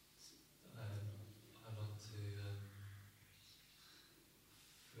 I'd like to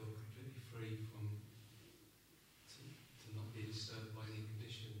feel completely free from to not be disturbed by any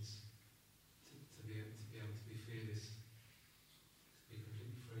conditions, to be able to be fearless, to be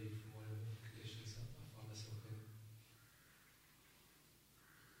completely free from whatever conditions I find myself in.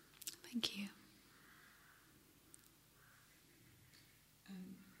 Thank you.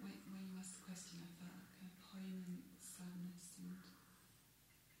 When you asked the question, I felt like a poignant sadness,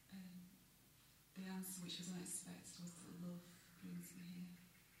 and the answer, which was unexpected, was that love brings me here.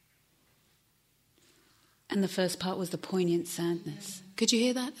 And the first part was the poignant sadness. Could you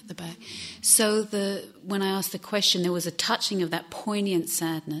hear that at the back? So when I asked the question, there was a touching of that poignant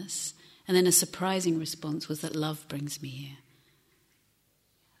sadness, and then a surprising response was that love brings me here.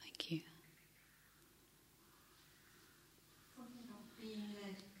 Thank you. Something about being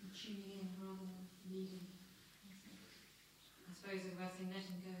led and tuning in rather than leading. I suppose it was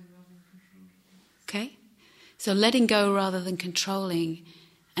letting go rather than controlling. Okay? So letting go rather than controlling,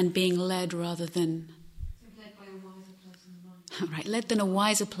 and being led rather than... Led by a wiser place than mine. Right, led than a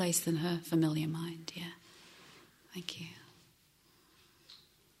wiser place than her familiar mind, yeah. Thank you.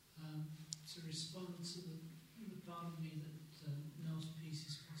 To respond to the part of me that knows peace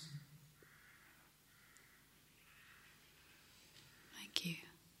is possible. Thank you.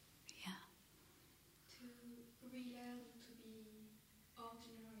 Yeah. To relearn to be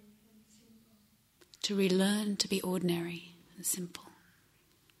ordinary and simple. To relearn to be ordinary and simple.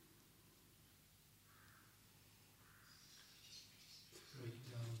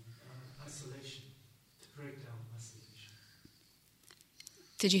 Isolation. To break down isolation.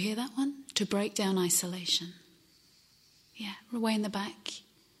 Did you hear that one? To break down isolation. Yeah, way in the back.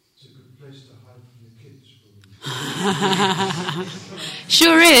 It's a good place to hide from the kids.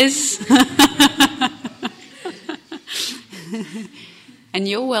 Sure is. And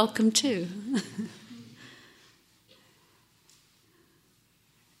you're welcome too.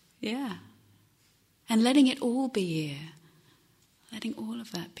 Yeah. And letting it all be here. Letting all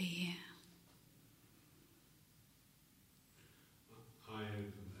of that be here. I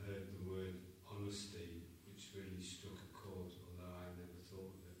have heard the word honesty, which really struck a chord, although I never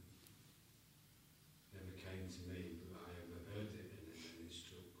thought of it. Never came to me, but I overheard it and then it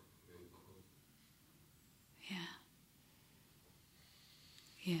struck a real chord. Yeah.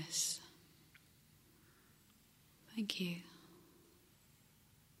 Yes. Thank you.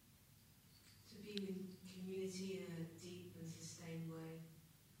 To be in community in a deep and sustained way.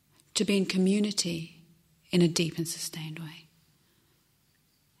 To be in community in a deep and sustained way.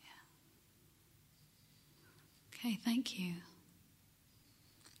 Yeah. Okay, thank you.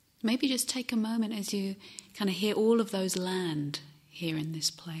 Maybe just take a moment as you kind of hear all of those land here in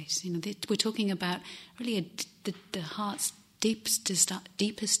this place. You know, we're talking about really the heart's deepest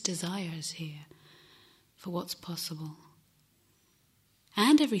desires here for what's possible.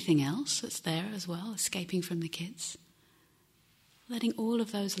 And everything else that's there as well, escaping from the kids. Letting all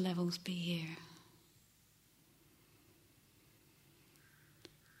of those levels be here.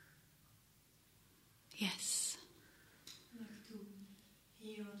 Yes. Like to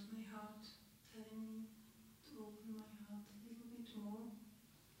hear what my heart telling me to open my heart a little bit more.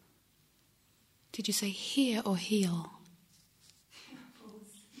 Did you say hear or heal?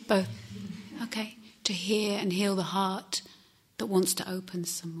 Both. Okay. To hear and heal the heart that wants to open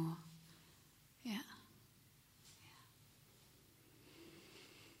some more. Yeah.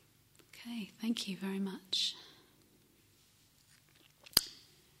 Okay, thank you very much.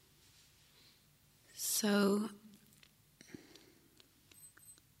 So,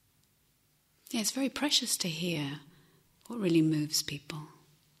 yeah, it's very precious to hear what really moves people.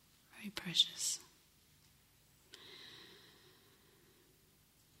 Very precious.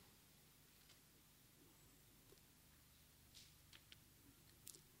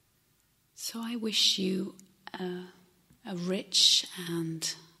 So I wish you a rich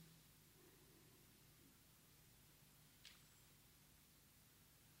and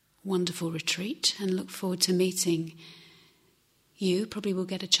wonderful retreat, and look forward to meeting you. Probably we'll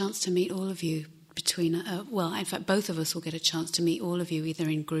get a chance to meet all of you in fact both of us will get a chance to meet all of you either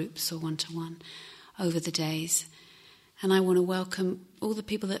in groups or one-to-one over the days. And I want to welcome all the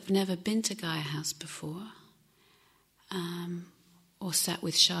people that have never been to Gaia House before, or sat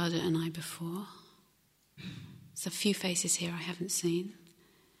with Sharda and I before. There's a few faces here I haven't seen.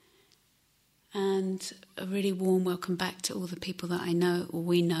 And a really warm welcome back to all the people that I know, or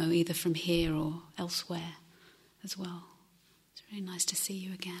we know, either from here or elsewhere as well. It's really nice to see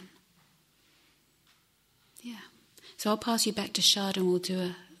you again. Yeah. So I'll pass you back to Sharda and we'll do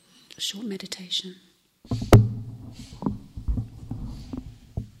a short meditation.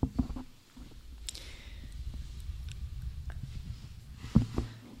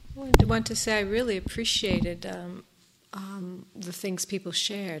 I want to say I really appreciated the things people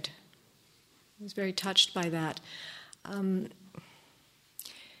shared. I was very touched by that.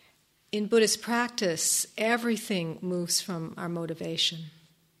 In Buddhist practice, everything moves from our motivation.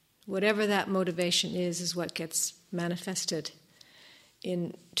 Whatever that motivation is what gets manifested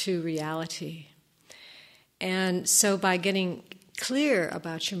into reality. And so by getting clear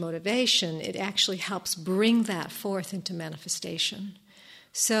about your motivation, it actually helps bring that forth into manifestation.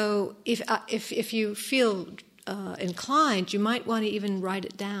 So if you feel inclined, you might want to even write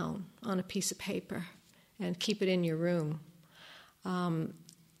it down on a piece of paper and keep it in your room.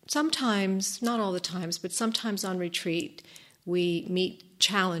 Sometimes, not all the times, but sometimes on retreat, we meet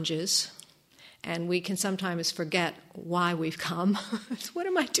challenges, and we can sometimes forget why we've come. What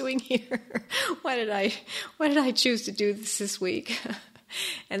am I doing here? Why did I choose to do this week?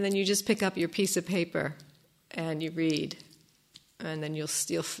 And then you just pick up your piece of paper and you read, and then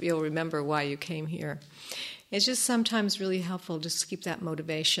you'll remember why you came here. It's just sometimes really helpful just to keep that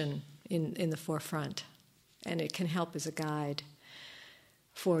motivation in the forefront, and it can help as a guide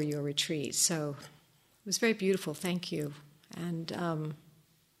for your retreat. So it was very beautiful. Thank you. And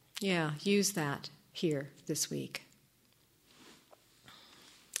use that here this week.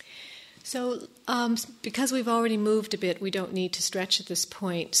 So because we've already moved a bit, we don't need to stretch at this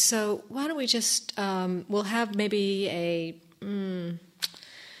point. So why don't we just, we'll have maybe a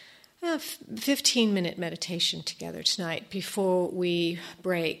 15-minute meditation together tonight before we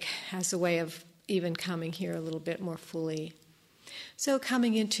break, as a way of even coming here a little bit more fully. So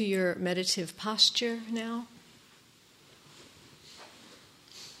coming into your meditative posture now.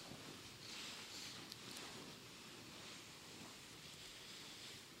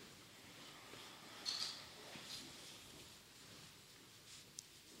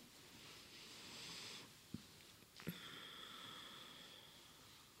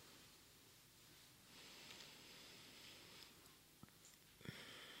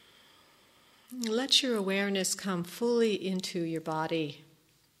 Let your awareness come fully into your body,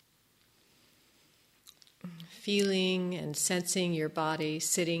 feeling and sensing your body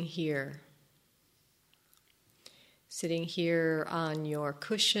sitting here on your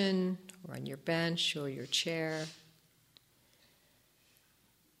cushion or on your bench or your chair,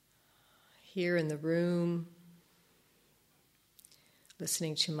 here in the room,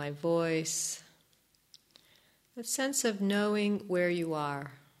 listening to my voice, that sense of knowing where you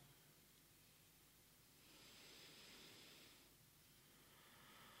are.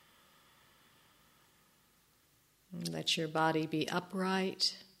 Let your body be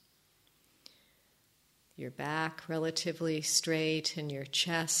upright, your back relatively straight, and your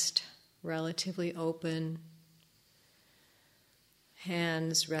chest relatively open.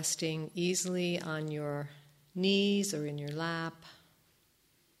 Hands resting easily on your knees or in your lap.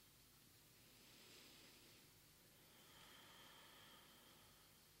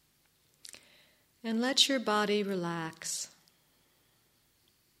 And let your body relax.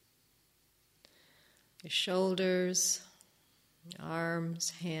 Your shoulders, your arms,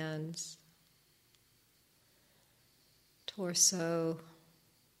 hands, torso,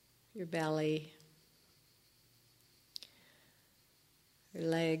 your belly, your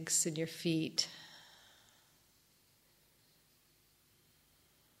legs and your feet.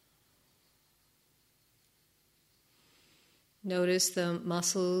 Notice the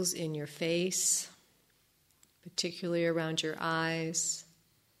muscles in your face, particularly around your eyes,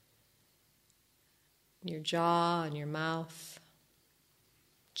 your jaw and your mouth,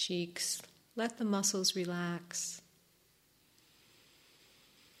 cheeks. Let the muscles relax.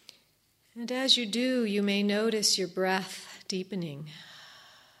 And as you do, you may notice your breath deepening.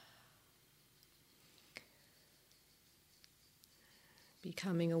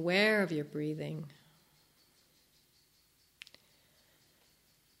 Becoming aware of your breathing.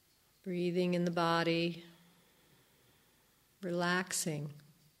 Breathing in the body, relaxing,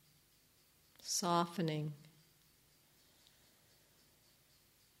 softening.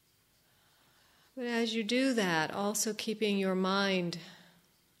 But as you do that, also keeping your mind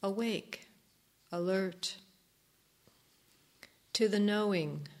awake, alert to the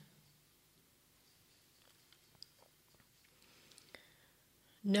knowing.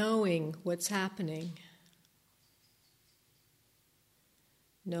 knowing what's happening.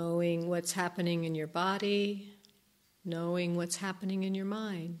 Knowing what's happening in your body, knowing what's happening in your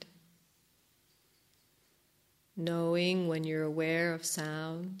mind. Knowing when you're aware of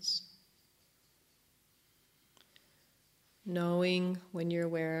sounds. Knowing when you're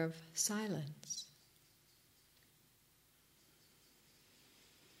aware of silence.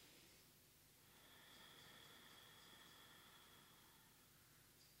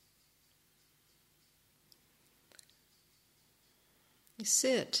 You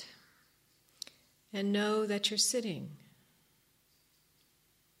sit and know that you're sitting.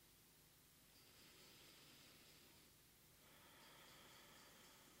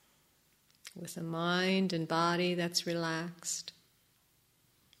 With a mind and body that's relaxed.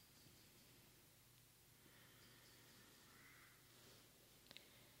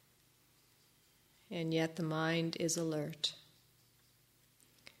 And yet the mind is alert.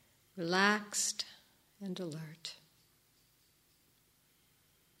 Relaxed and alert.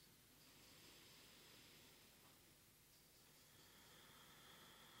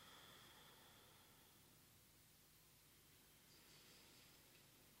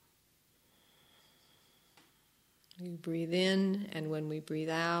 We breathe in, and when we breathe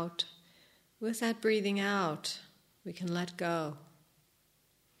out, with that breathing out, we can let go.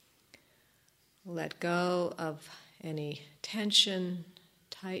 Let go of any tension,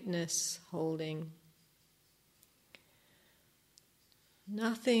 tightness, holding.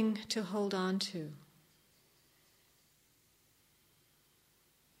 Nothing to hold on to.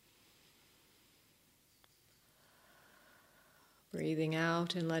 Breathing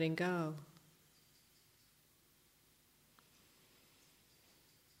out and letting go.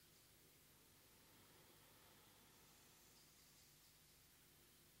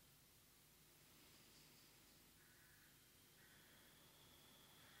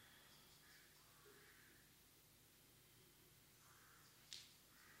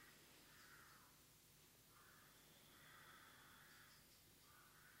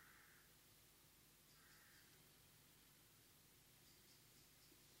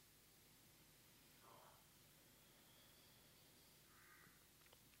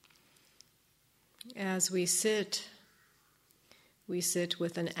 As we sit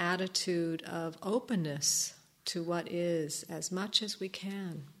with an attitude of openness to what is as much as we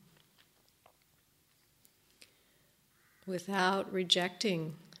can, without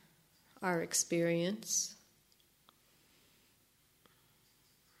rejecting our experience,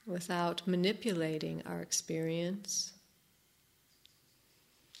 without manipulating our experience,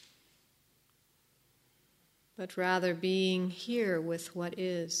 but rather being here with what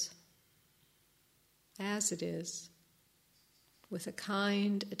is. As it is, with a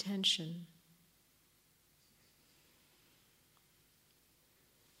kind attention.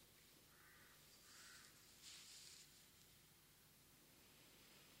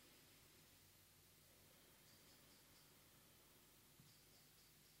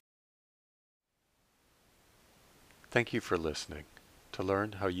 Thank you for listening. To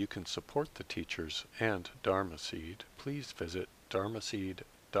learn how you can support the teachers and Dharma Seed, please visit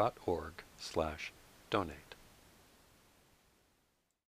dharmaseed.org/donate.